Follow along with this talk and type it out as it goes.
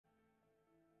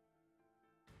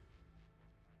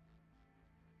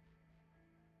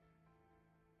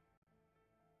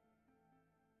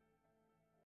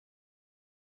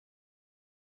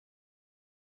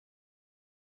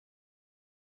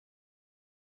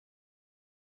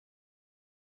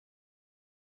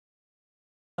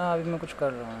हाँ अभी मैं कुछ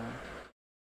कर रहा हूँ,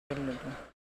 कर लेता हूँ।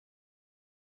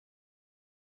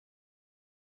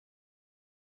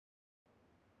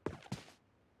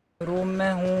 रूम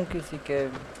में हूँ किसी के,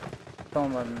 तो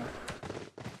मरना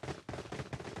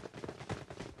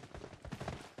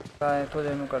क्या है, तो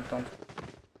देर में करता हूँ।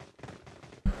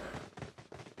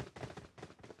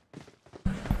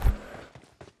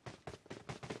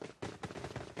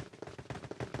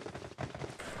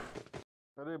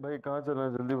 अरे भाई कहाँ चलना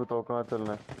है, जल्दी बताओ कहाँ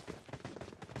चलना है।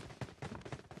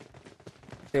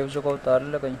 सेव जो को उतार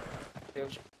ले कहीं।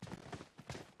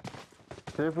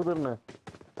 सेफ उतरना है।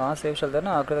 हाँ सेव चलता है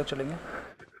ना, आखिर तक चलेंगे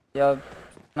या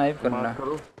स्नाइप करना मार्क है।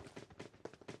 करो।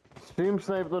 स्ट्रीम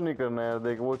स्नाइप तो नहीं करना है यार,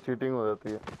 देख वो चीटिंग हो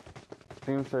जाती है।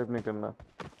 स्ट्रीम स्नाइप नहीं करना।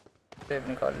 सेव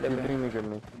निकाल ले पे। चीटिंग नहीं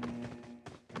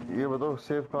करनी। ये बताओ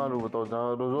सेफ कहाँ लूँ, बताओ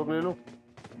जहाँ रोजोक ले लूँ।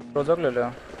 रोजक ले लो।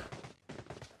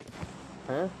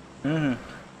 हैं? हम्म।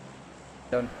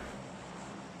 डन।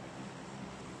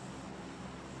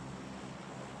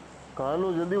 कहाँ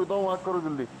लूँ जल्दी बताओ, मार्क करो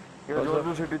जल्दी। या रोजक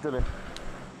जॉर्जो सिटी चले।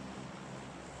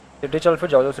 सिटी चल, फिर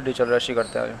जाओ जाओ सिटी चल, रश ही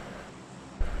करते हैं।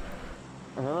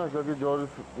 है ना, क्योंकि जॉर्ज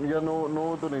या नो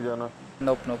नो तो नहीं जाना।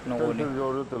 नोप नोप नो वो चल नहीं। फिर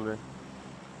जॉर्जो चल रहे।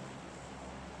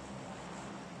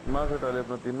 मार्क हटा ले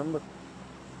अपना 3 नंबर।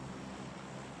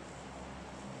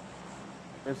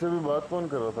 ऐसे भी बात कौन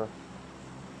कर रहा था?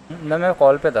 मैं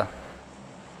कॉल पे था।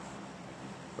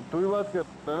 तू ही बात कर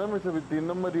रहा है ना, मेरे से भी 3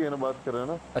 नंबर ही है ना, बात कर रहा है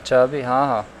ना। अच्छा अभी, हाँ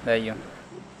हाँ मैं ही हूँ।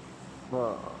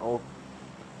 हाँ ओके।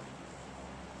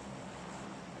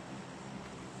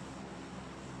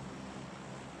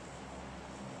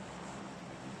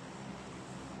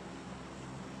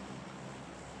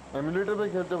 एमुलेटर पे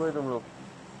खेलते हो भाई तुम लोग?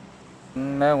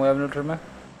 मैं हूँ एविनेटर में,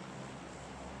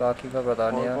 बाकी का पता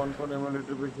नहीं और यार। कौन कौन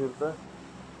एमुलेटर पे खेलता है?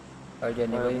 आइडिया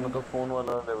नहीं भाई भाई अपना तो मुझे। फोन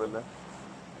वाला लेवल है।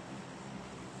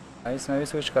 हाँ इसमें भी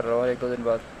स्विच कर रहा हूँ एक दो दिन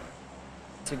बाद।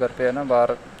 इसी घर पे है ना,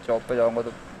 बाहर जॉब पे जाऊँगा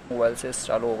तो मोबाइल से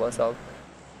चालू होगा साहब।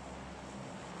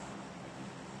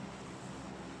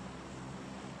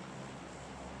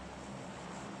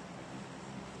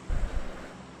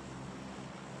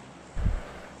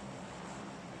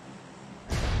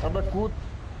 अबे कूद।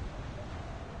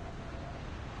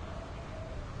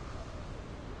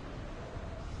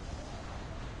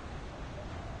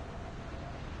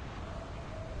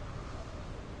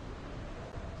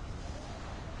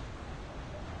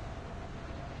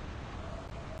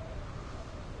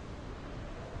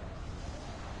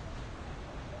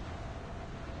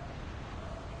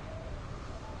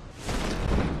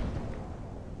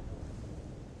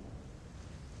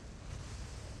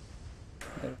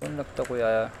 मेरे को नहीं लगता कोई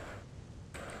आया है।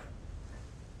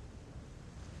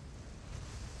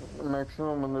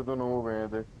 मैक्सिमम बंदे तो नो हो गए हैं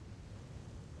देख।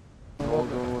 नो वो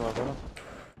जोन बना था ना।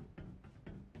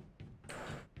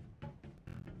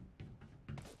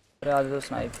 अरे आज तो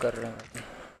स्नाइप कर रहे हैं।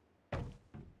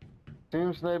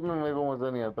 टीम स्नाइप में मेरे को मजा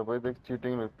नहीं आता भाई, देख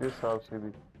चीटिंग लगती है साफ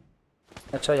सीधी।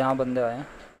 अच्छा यहाँ बंदे आए हैं,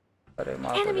 अरे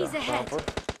मार तो जा। Enemies कहाँ ahead! पर?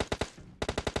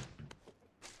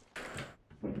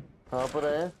 कहाँ पर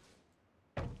आए हैं?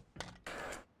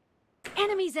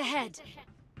 Enemies ahead!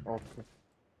 ओके।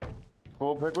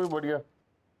 स्कोप है कोई बढ़िया?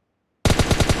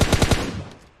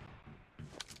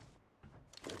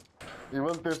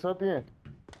 इवल तेरे साथ ही है?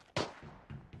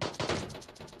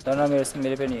 ना ना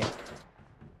मेरे पे नहीं है,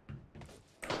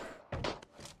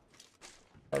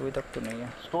 अभी तक तो नहीं है।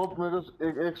 स्कोप मेरे को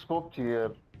एक एक स्कोप चाहिए यार,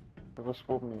 मेरे को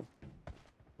स्कोप नहीं है।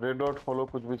 रेड डॉट फॉलो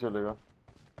कुछ भी चलेगा।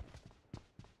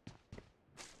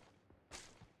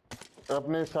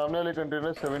 अपने सामने वाले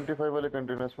कंटेनर 75 वाले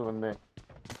कंटेनर्स पे बंदे हैं।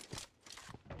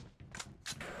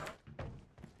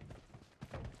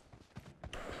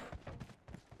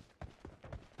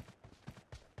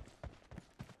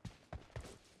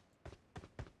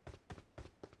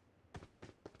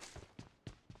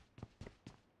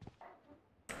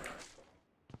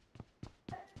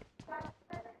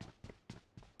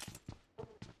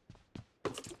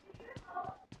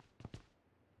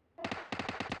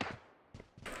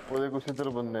 वो देख उसी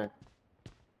तरह बंदे हैं।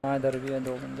 हाँ इधर भी है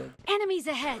दो बंदे। Enemies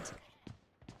ahead!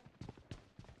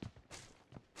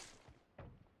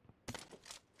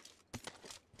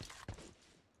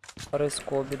 अरे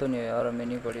स्कोप भी तो नहीं है यार,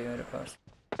 मिनी पड़ी है मेरे पास।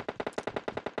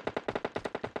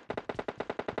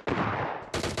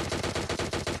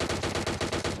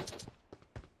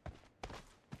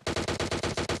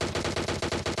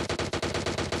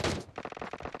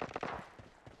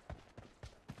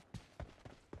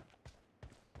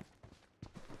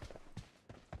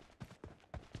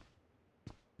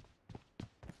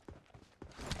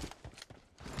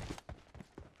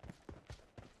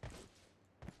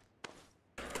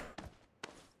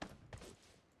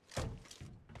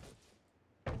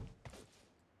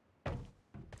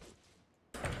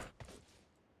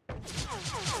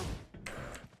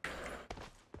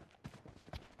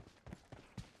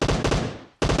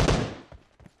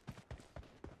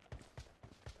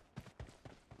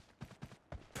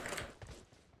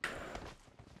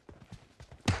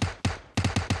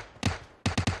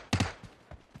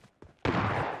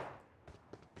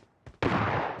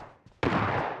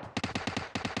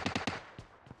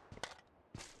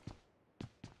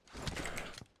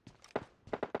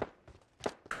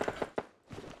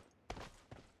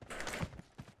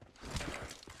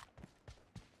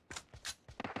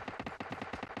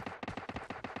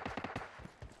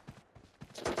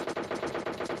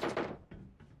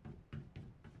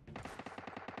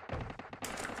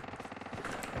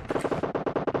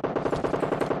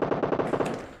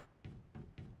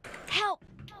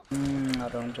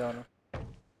 जा रहा हूँ।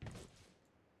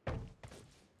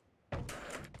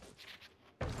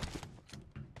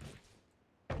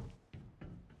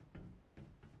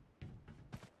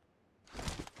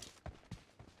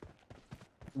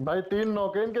 भाई 3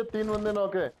 नॉक है इनके, 3 बंदे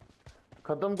नॉक है।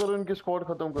 खत्म करो इनकी स्क्वाड,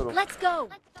 खत्म करो। Let's go.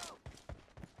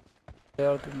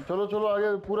 यार तुम चलो चलो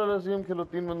आगे पूरा रेसियम खेलो,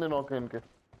 3 बंदे नॉक है इनके।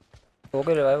 हो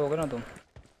गए रिवाइव हो गए ना तुम?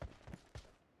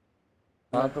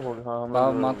 मैं आप तो हो गया, हाँ मैं आप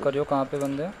रिवाइव हो मार्क गया। करियो कहाँ पे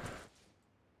बंदे हैं?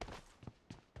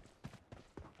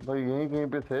 भाई यहीं कहीं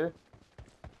पे थे।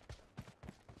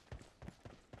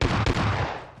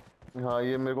 हाँ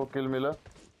ये मेरे को किल मिला।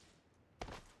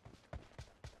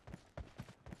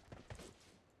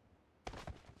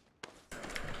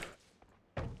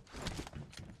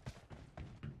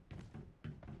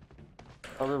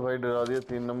 अबे भाई डरा दिया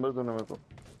 3 नंबर तूने मेरे को।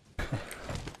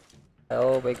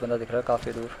 ओ भाई एक बंदा दिख रहा है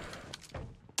काफ़ी दूर।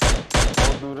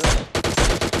 बहुत दूर है।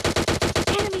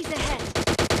 Enemies ahead.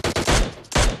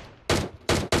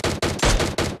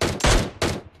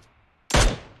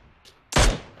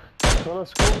 साला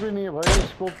स्कोप भी नहीं है भाई,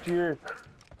 स्कोप चाहिए।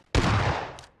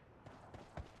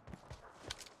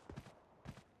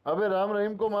 अबे राम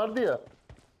रहीम को मार दिया।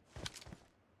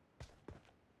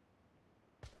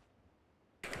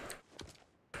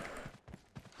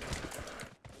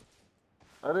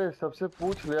 अरे सबसे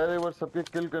पूछ ले यार एक बार, सबके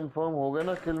किल कंफर्म हो गए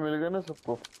ना, किल मिल गए ना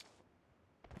सबको।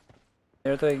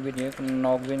 मेरे तो एक भी नहीं है,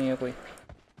 नॉक भी नहीं है कोई।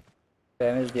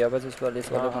 डैमेज दिया बस इस वाले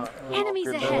हाँ हाँ बंदे। वो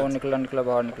Enemies किल वो ahead. निकला निकला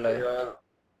बाहर निकला है। यार।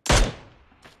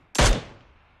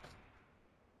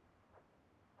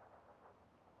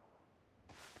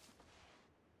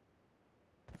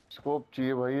 स्कोप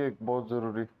चाहिए भाई एक, बहुत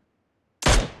जरूरी।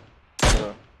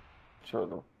 यार,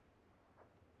 चलो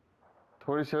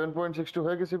थोड़ी 7.62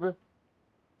 है किसी पे?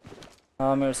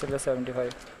 हाँ मेरे से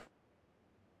 75।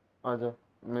 आजा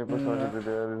मेरे पास आके दे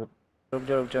दे यार इधर।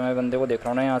 रुक जा मैं बंदे को देख रहा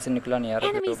हूँ ना, यहाँ से निकला नहीं यार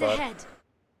अभी तो Enemies बाहर। ahead.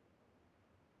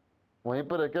 वहीं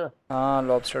पर है क्या? हाँ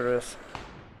लॉबस्टर ड्रेस।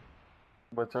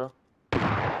 बचा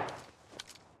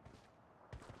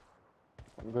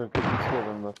घर के पीछे है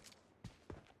बंदा।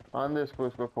 आंदे इसको,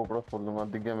 इसका खोपड़ा खोल दूंगा,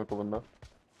 दिख गया मेरे को बंदा।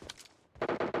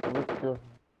 अबे क्या,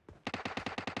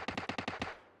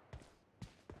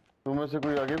 तुम में से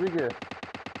कोई आगे भी गया?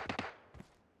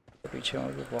 पीछे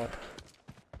और भी बहुत।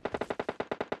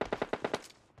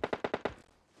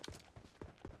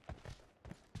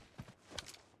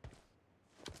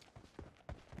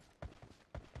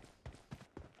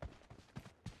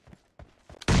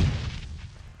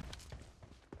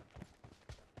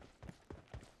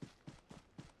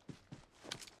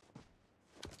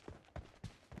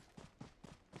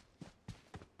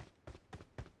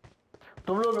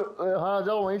 तुम लोग हाँ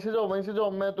जाओ, वहीं से जाओ, वहीं से जाओ,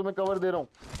 मैं तुम्हें कवर दे रहा हूँ।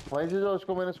 वहीं से जाओ,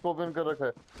 इसको मैंने स्कोप इन कर रखा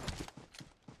है।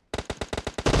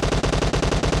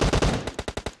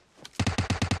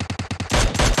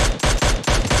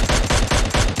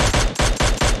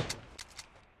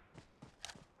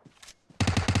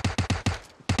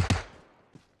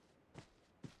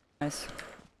 नाइस।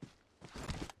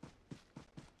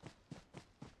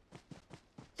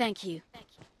 Thank you.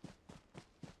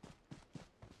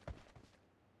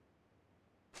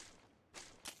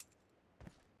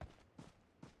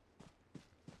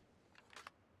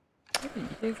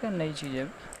 ये क्या नई चीज़ है?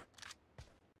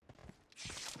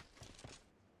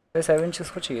 7 इंच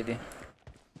को चाहिए थी।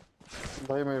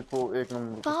 भाई मेरे को 1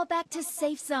 number. Fall back to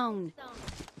safe zone.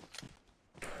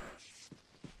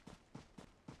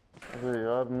 अरे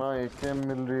यार ना एकेएम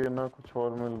मिल रही है ना कुछ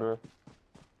और मिल रहा है।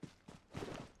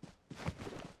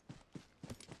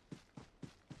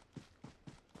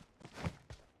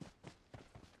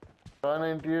 कार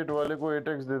 98 वाले को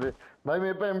 8x दे दे। भाई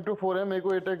मेरे पे M24 है, मेरे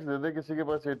को 8x दे दे, किसी के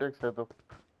पास 8x है तो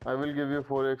I will give you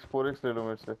 4x। 4x ले लो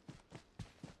मेरे से।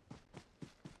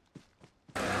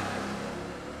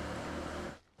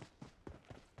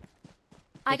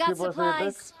 I got किसके पास है 8x?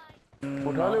 supplies.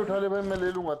 उठा ले भाई, मैं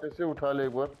ले लूंगा तेरे से, उठा ले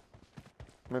एक बार,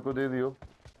 मेरे को दे दियो।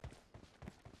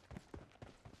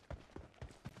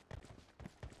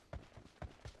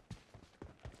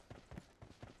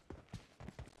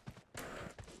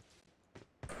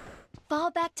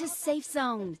 Fall back to safe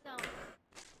zone.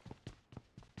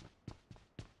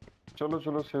 चलो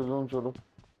चलो सेफ जोन चलो।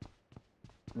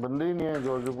 बंदे ही नहीं है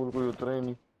जॉर्जपुर, कोई उतरा ही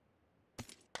नहीं।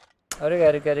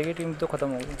 अरे कैरी की टीम तो खत्म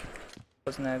हो गई,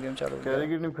 बस नया गेम चालू हो कैरी गया।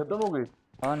 की टीम खत्म हो गई?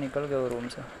 हाँ निकल गए वो रूम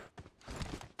से।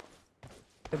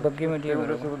 बग्गी में क्या टीम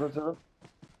वजह से पता चला?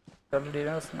 चल रही है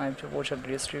ना, स्नाइप वो चल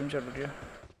रही है, स्ट्रीम चल रही है।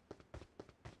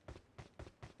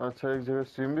 अच्छा एक जगह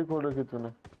स्ट्रीम भी खोल रखी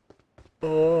तूने?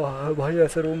 ओह भाई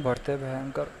ऐसे रूम भरते हैं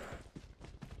भयंकर।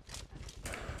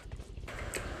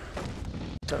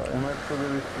 चलो यार। मैं तो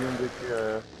भी स्ट्रीम देख के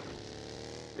आया।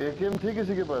 एकेएम थी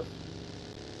किसी के पास?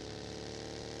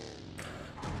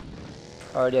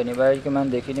 आइडिया नहीं भाई कि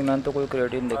मैंने देखी नहीं, मैंने तो कोई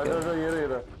क्रिएट ही नहीं आजा देखा। आजा, ये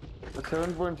रहा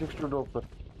 7.62 टॉप पर।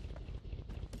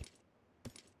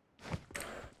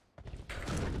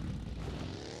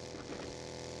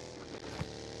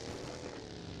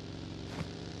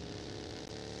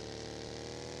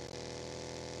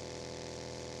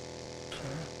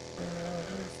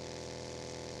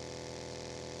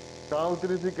 कहाँ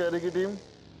उतरी थी कैरी की टीम?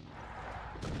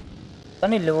 पता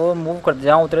नहीं वो मूव कर,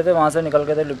 जहाँ उतरे थे वहाँ से निकल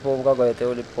के थे लिपोव का गए थे,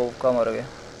 वो लिपोव का मर गए।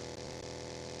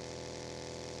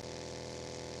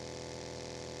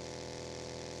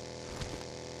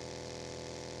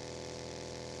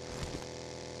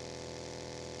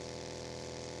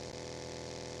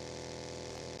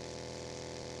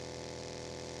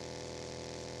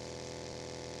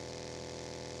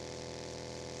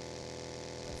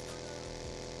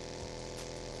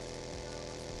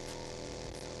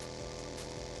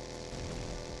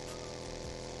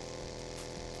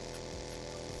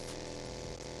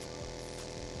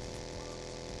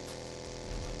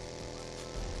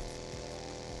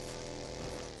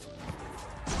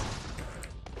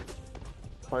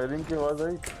 फायरिंग की आवाज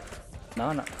आई।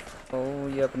 ना ना, तो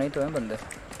ये अपने ही तो हैं बंदे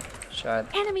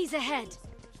शायद। Enemies ahead.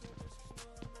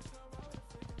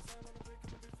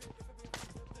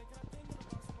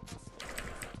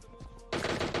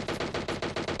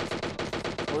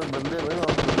 ओए बंदे भाई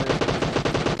वहाँ पे बंदे।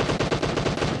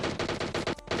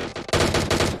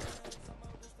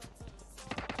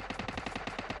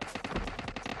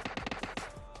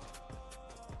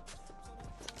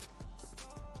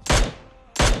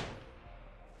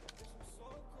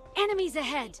 Enemies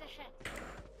ahead.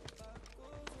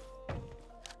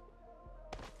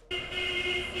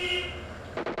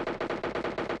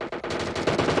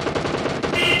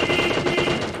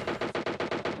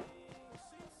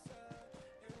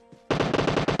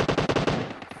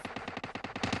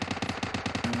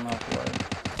 आपको भाई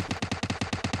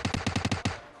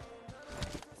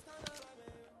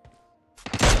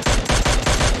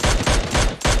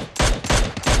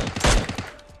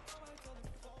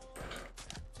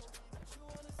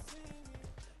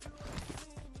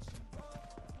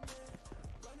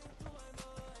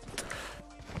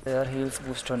यार हील्स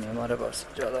बूस्टर नहीं है हमारे पास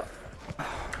ज़्यादा।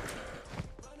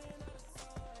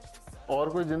 और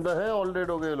कोई जिंदा है? ऑल डेड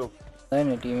हो गए ये लोग? नहीं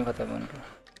नहीं, टीम ही खत्म है उनकी।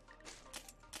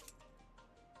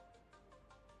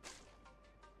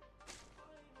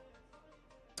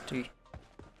 ठीक।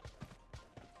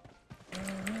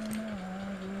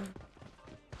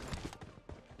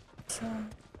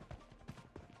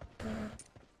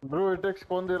 ब्रो एटेक्स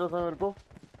कौन दे रहा था मेरे को?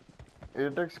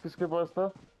 एटेक्स किसके पास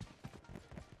था?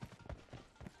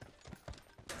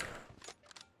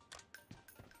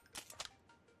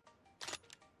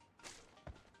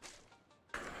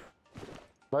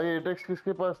 भाई एटेक्स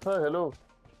किसके पास था? हेलो।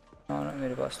 हाँ ना,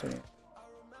 मेरे पास तो नहीं।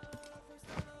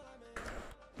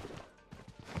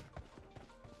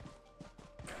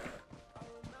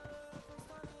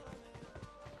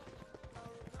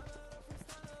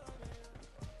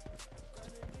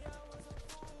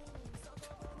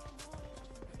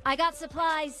 I got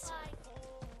supplies.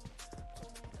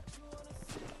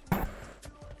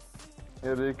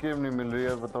 यार एकेएम नहीं मिल रही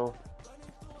यार, बताओ।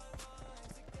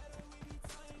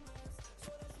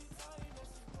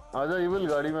 आजा इविल,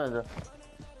 गाड़ी में आजा।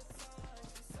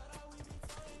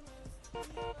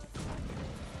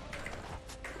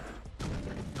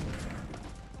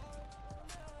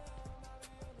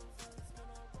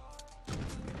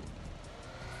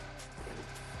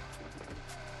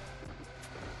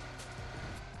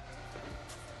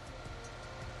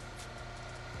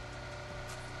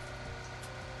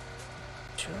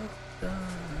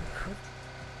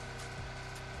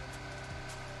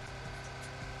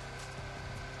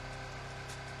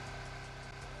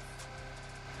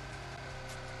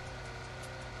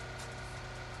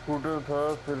 स्कूटर था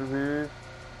फिर भी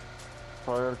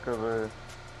फायर कर रहे।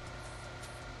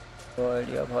 तो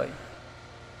आइडिया भाई,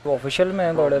 वो ऑफिशियल में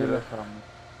है गॉडल में। सामने।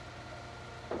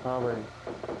 हाँ भाई,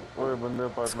 ओए बंदे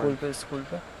स्कूल अपार्टमेंट। पे स्कूल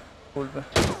पे स्कूल पे।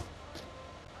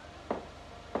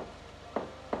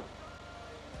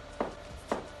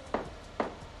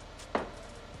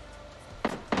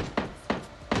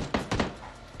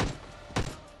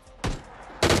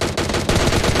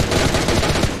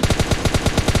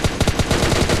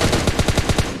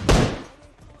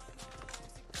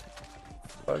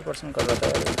 थर्ड पर्सन कर रहा था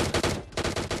यार।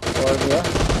 और दिया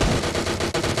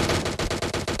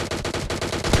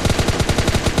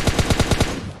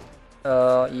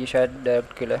ये शायद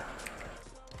डायरेक्ट किल है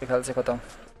मेरे ख्याल से। ख़त्म।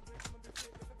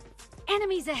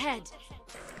 Enemies ahead.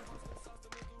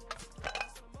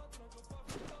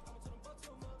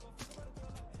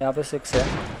 यहाँ पे 6 है,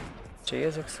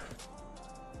 चाहिए 6।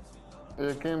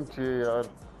 एक एम चाहिए यार,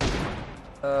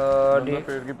 बंदा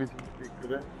पेड़ के पीछे पीक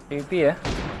करे। डीपी है।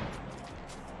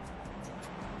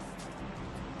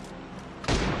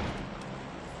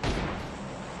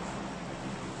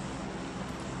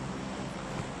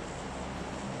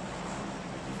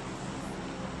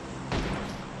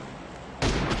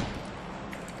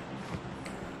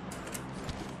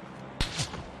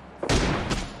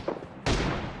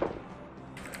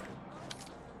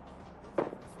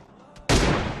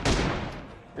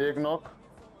 एक नॉक।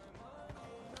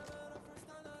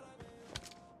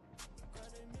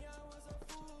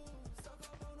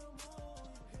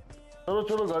 चलो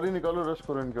चलो गाड़ी निकालो, रश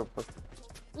करो इनके ऊपर।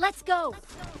 Let's go.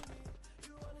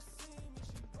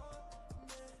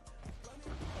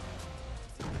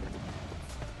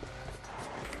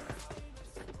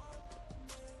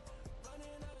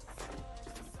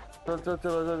 चल चल चल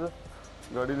आजा आजा,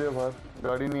 गाड़ी ले बाहर।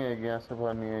 गाड़ी नहीं आएगी यहाँ से,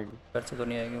 बाहर नहीं आएगी। घर से तो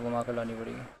नहीं आएगी, घुमा कर लानी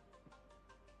पड़ेगी।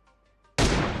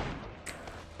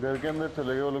 घर के अंदर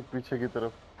चले गए वो लोग पीछे की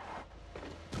तरफ।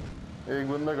 एक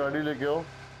बंदा गाड़ी लेके आओ।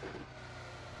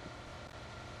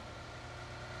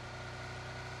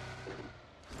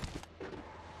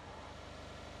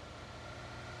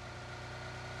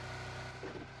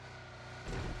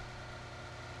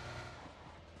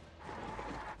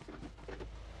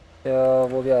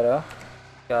 वो भी आ रहा है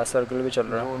क्या, सर्कल भी चल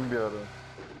रहा है। ड्रोन भी आ रहा है।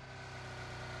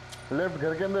 लेफ्ट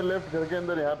घर के अंदर, लेफ्ट घर के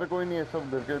अंदर। यहाँ पे कोई नहीं है,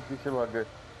 सब घर के पीछे भाग गए,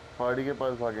 पहाड़ी के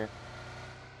पास भागे।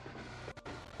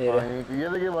 ये हाँ ये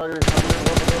देखिए भाग रहे सामने।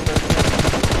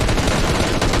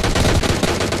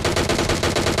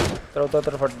 तरफ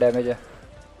तरफ डैमेज है।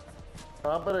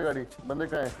 कहाँ पर है गाड़ी, बंदे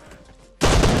कहाँ हैं?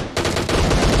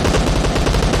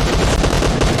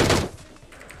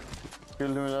 किल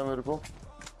मिला मेरे को।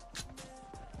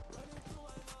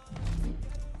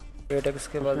 8x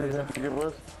के बाद के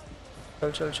पास।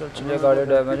 चल चल चल चल, ये गाड़ी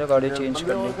डैमेज है, गाड़ी चेंज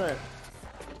करनी है।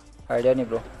 आइडिया नहीं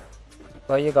ब्रो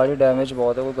भाई, ये गाड़ी डैमेज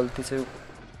बहुत है, वो गलती से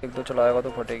एक दो चलाएगा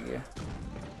तो फटेगी।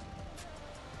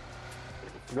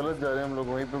 गलत जा रहे हैं हम लोग,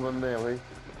 वहीं पे बंदे हैं भाई,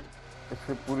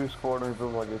 इसकी पूरी स्क्वाड वहीं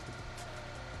पे भागे थी।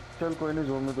 चल कोई नहीं,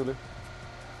 जोन में तो ले।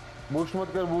 बूस्ट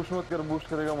मत कर, बूस्ट मत कर, बूस्ट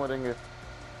करेगा मरेंगे।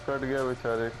 कट गया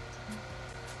बेचारे।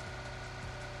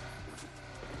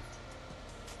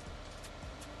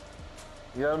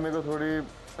 यार मेरे को थोड़ी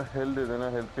हेल्थ दे देना,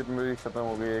 हेल्थ किट मेरी खत्म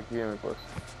हो गई, एक ही है मेरे पास।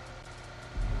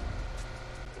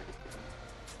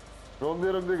 रोक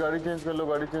दे, गाड़ी चेंज कर लो,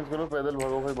 गाड़ी चेंज कर लो, पैदल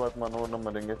भागो भाई, बात मानो वरना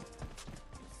मरेंगे।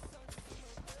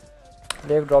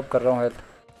 लेक ड्रॉप कर रहा हूँ हेल्थ।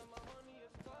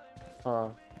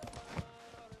 हाँ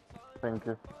थैंक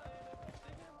यू।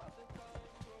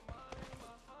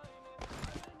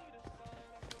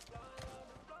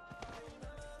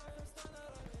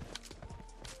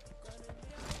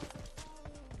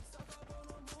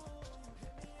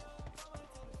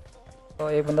 तो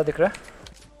एक बंदा दिख रहा है।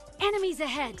 Enemies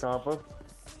ahead. कहाँ पर?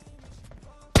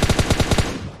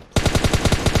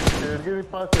 पेड़ के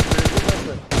पास है, पेड़ के पास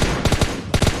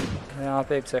है। यहाँ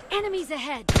पे एक से। Enemies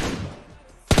ahead.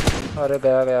 अरे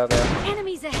गया गया गया।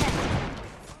 Enemies ahead.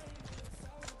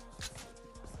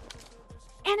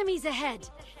 Enemies ahead.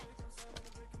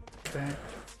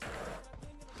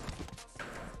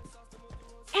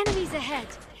 Enemies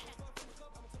ahead.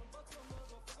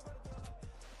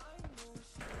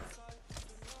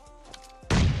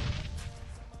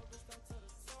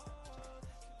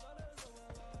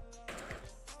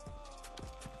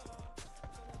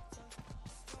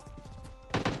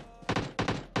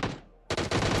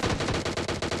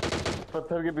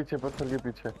 पत्थर के पीछे, पत्थर के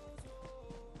पीछे।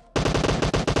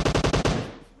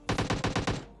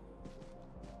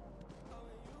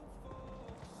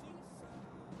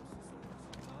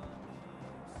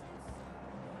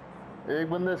 एक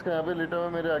बंदा इसका यहाँ पे लेटा हुआ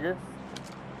है मेरे आगे।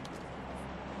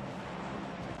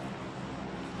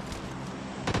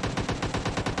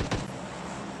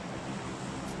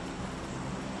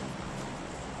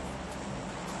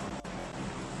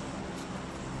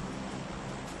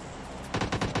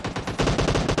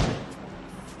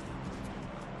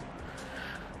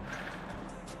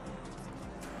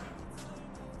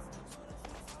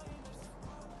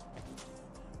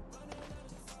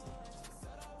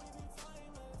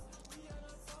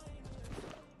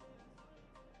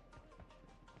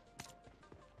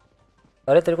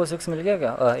 अरे तेरे को 6 मिल गया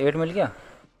क्या, 8 मिल गया?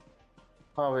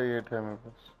 हाँ भाई 8 है मेरे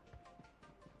पास।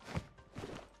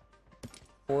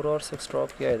 4 और 6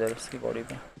 ड्रॉप किया इधर इसकी बॉडी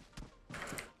पे।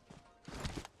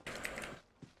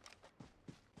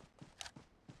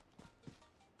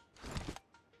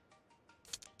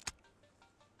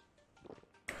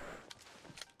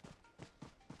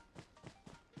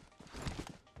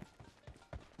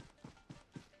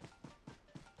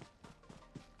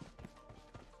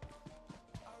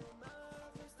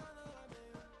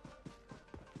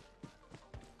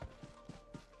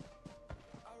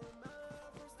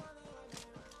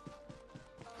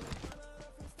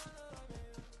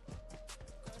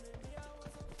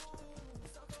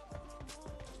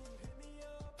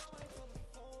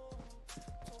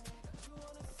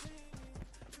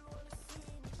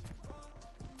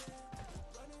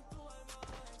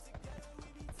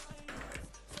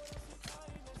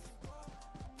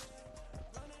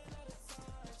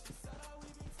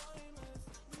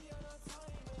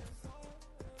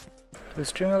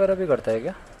 स्ट्रीम वगैरह भी करता है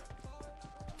क्या?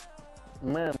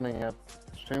 मैं नहीं यार,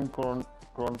 स्ट्रीम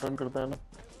कंटेंट करता है ना।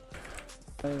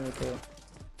 नहीं वो तो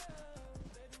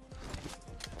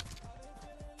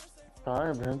कहाँ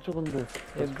है भैंचो बंदे?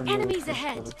 Enemies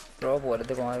ahead. ड्रॉप हो रहे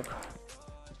थे वहाँ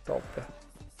टॉप पे।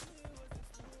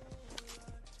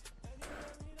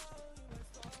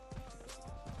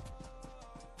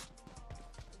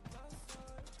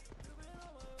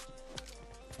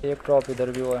 एक ड्रॉप इधर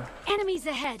भी हुआ है। Enemies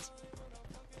ahead.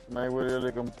 मैं वो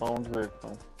वाले कंपाउंड देखता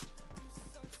हूँ।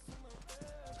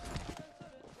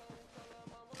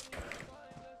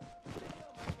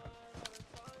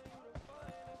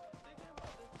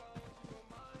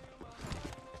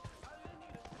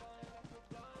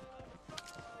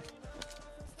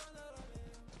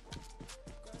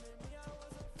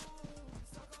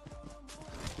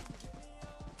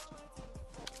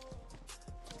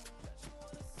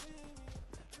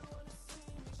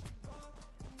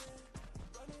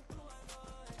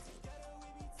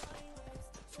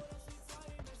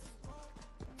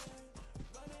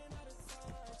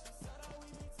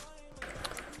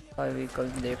 व्हीकल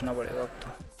देखना पड़ेगा अब तो।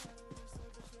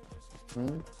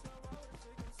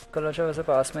 कल अच्छा वैसे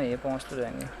पास में ही पहुंच तो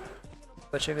जाएंगे।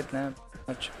 बच्चे कितने हैं?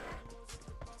 अच्छा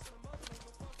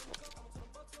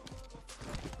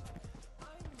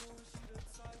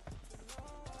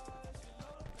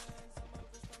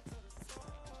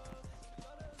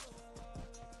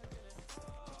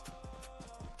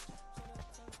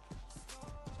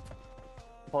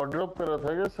और ड्रॉप करा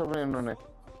था क्या सबने इन्होंने?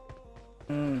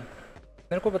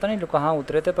 मेरे को पता नहीं कहाँ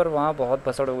उतरे थे पर वहाँ बहुत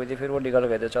भसड़ हो गई थी। फिर वो निकल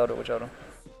गए थे चारों को चारों।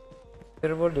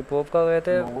 फिर वो डिपोप का गए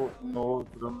थे।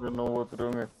 नो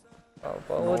उतरेंगे।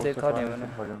 वो देखा नहीं मैंने।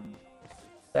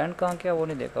 लैंड कहाँ किया वो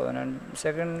नहीं देखा मैंने।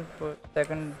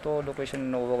 सेकंड तो लोकेशन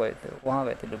नोवो गए थे, वहाँ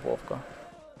गए थे डिपोप का।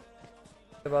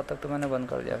 उसके बाद तक तो मैंने बंद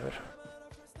कर दिया। फिर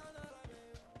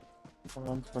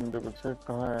 5 बंदे बचे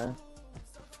कहाँ है?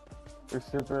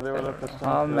 इससे पहले वाला कस्टम।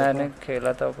 हाँ मैंने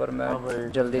खेला था पर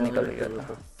मैं जल्दी निकल गया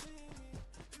था।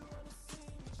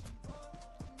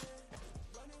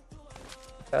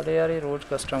 पहले यार ये रोज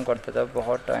कस्टम करते थे,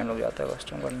 बहुत टाइम लग जाता है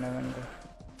कस्टम करने में इनको।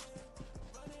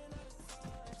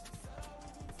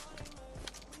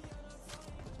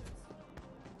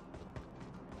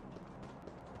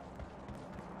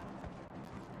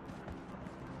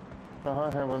 कहाँ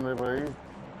है बंदे भाई?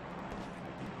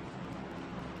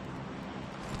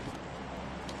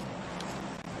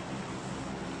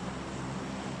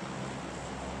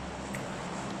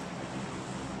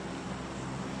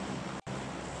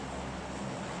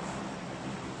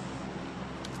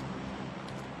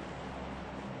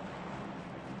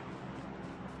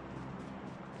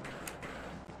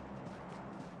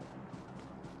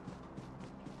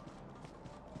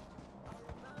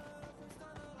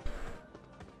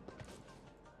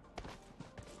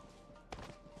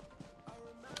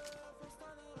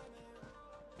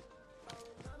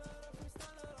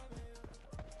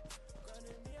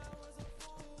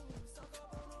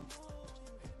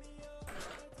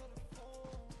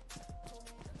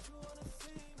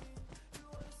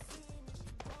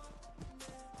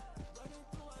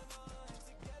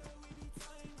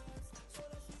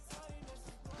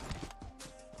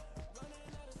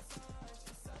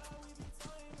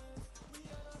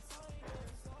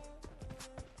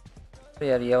 तो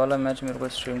यार ये वाला मैच मेरे को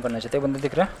स्ट्रीम करना चाहिए। बंदे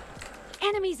दिख रहे हैं?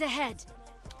 Enemies ahead.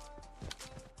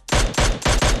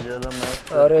 ये वाला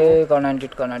मैच। अरे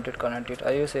कनेक्टेड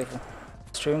आइए सेफ।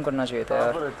 स्ट्रीम करना चाहिए था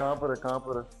यार। कहाँ पर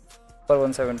है? पर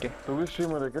 170। तू भी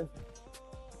स्ट्रीमर है क्या?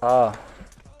 हाँ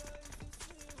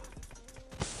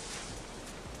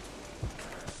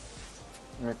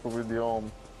मेरे को भी दिया।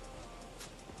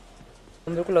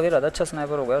 मेरे को लग ही रहा था अच्छा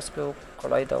स्नाइपर हो गया उस पर। वो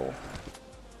खड़ा ही था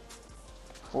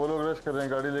वो लोग रश कर रहे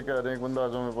हैं, गाड़ी लेके आ रहे हैं। एक बंदा आ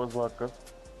जाओ मेरे पास भाग कर।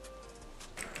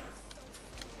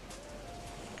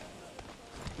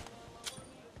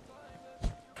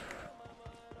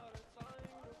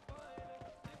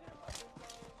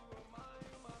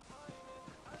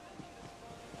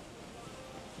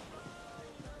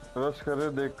 रश कर रहे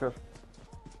देख कर।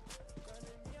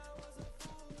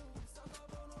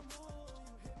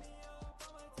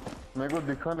 मेरे को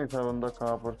दिखा नहीं था बंदा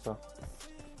कहाँ पर था।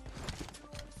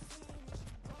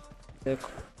 देख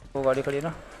वो गाड़ी खड़ी है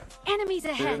ना Enemies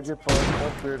पेड़ ahead. के पास था,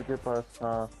 पेड़ के पास।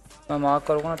 हाँ मैं मार्क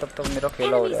करूँगा ना तब तक मेरा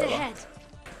खेला हो Enemies जाएगा। ahead.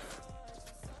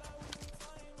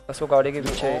 बस वो गाड़ी के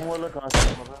पीछे ओम वाला कहाँ से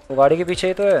मार रहा है? वो गाड़ी के पीछे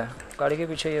ही तो है। गाड़ी के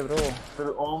पीछे ही है ब्रो। फिर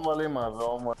ओम वाले ही मार रहा,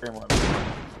 ओम वाले ही मार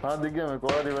रहा। हाँ दिख गया मेरे को।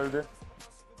 रिवाइव दे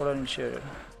थोड़ा नीचे।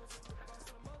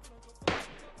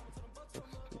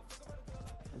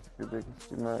 इसकी देख,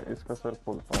 इसकी मैं इसका सर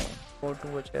खोलता हूँ।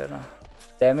 4-2 बचे है ना।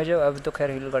 डैमेज है अभी तो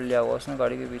खैर हील कर लिया होगा उसने,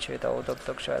 गाड़ी के पीछे था वो तब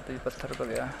तक शायद ही पत्थर पर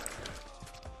गया।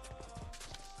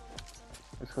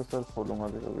 इसका सर खोलूंगा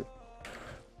देखो भी।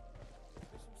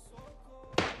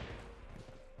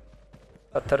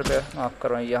 पत्थर पे माफ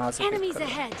करो, यहाँ से पिक Enemies कर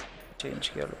ahead. चेंज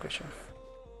किया लोकेशन।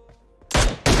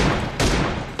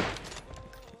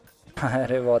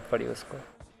 अरे बहुत पड़ी उसको,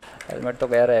 हेलमेट तो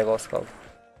गया रहेगा उसका अब।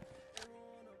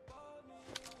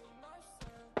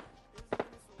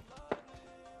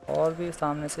 और भी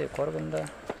सामने से एक और बंदा है,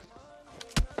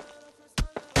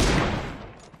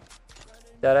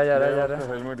 जा रहा है।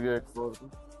 हेलमेट गया एक और।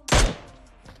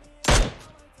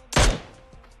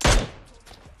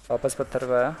 वापस पत्थर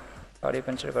पे आया, गाड़ी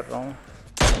पंचर कर रहा हूँ।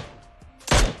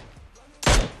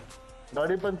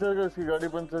 गाड़ी पंचर कर इसकी, गाड़ी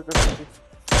पंचर कर इसकी।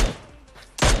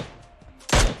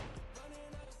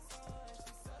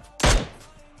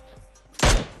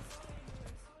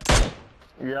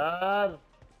 यार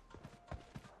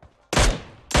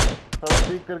सब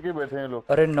ठीक करके बैठे हैं लोग।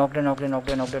 अरे नॉकडे।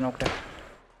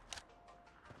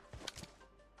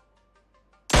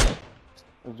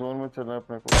 जोन में चलना है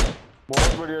अपने को।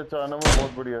 बहुत बढ़िया चाना में,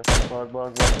 बहुत बढ़िया।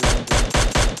 भाग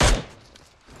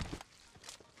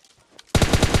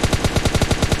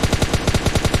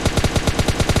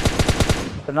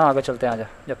तो ना आगे चलते हैं, आजा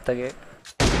जब तक ये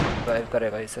ड्राइव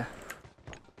करेगा इसे।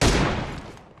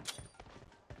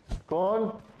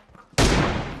 कौन?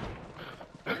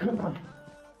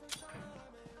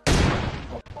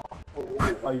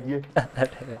 आइए।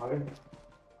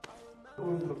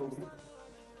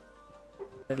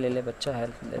 ले बच्चा,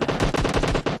 हेल्प ले ले।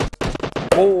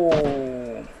 ओ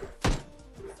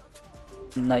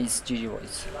नाइस, जीजी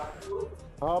बॉयज।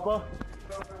 हाँ पा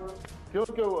क्यों,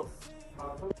 क्या हुआ?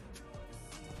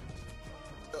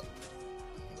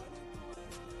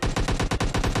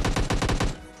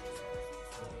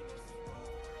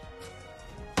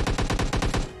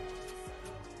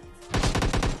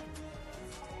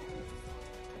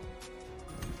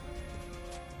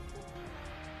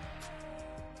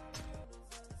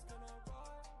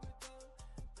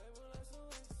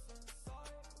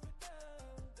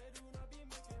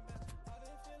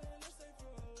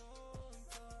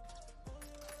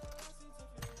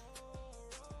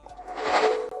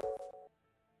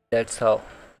 That's how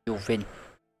you win.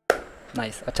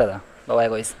 Nice, अच्छा था। बाय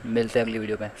गाइस, मिलते हैं अगली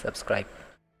वीडियो में। Subscribe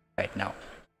right now.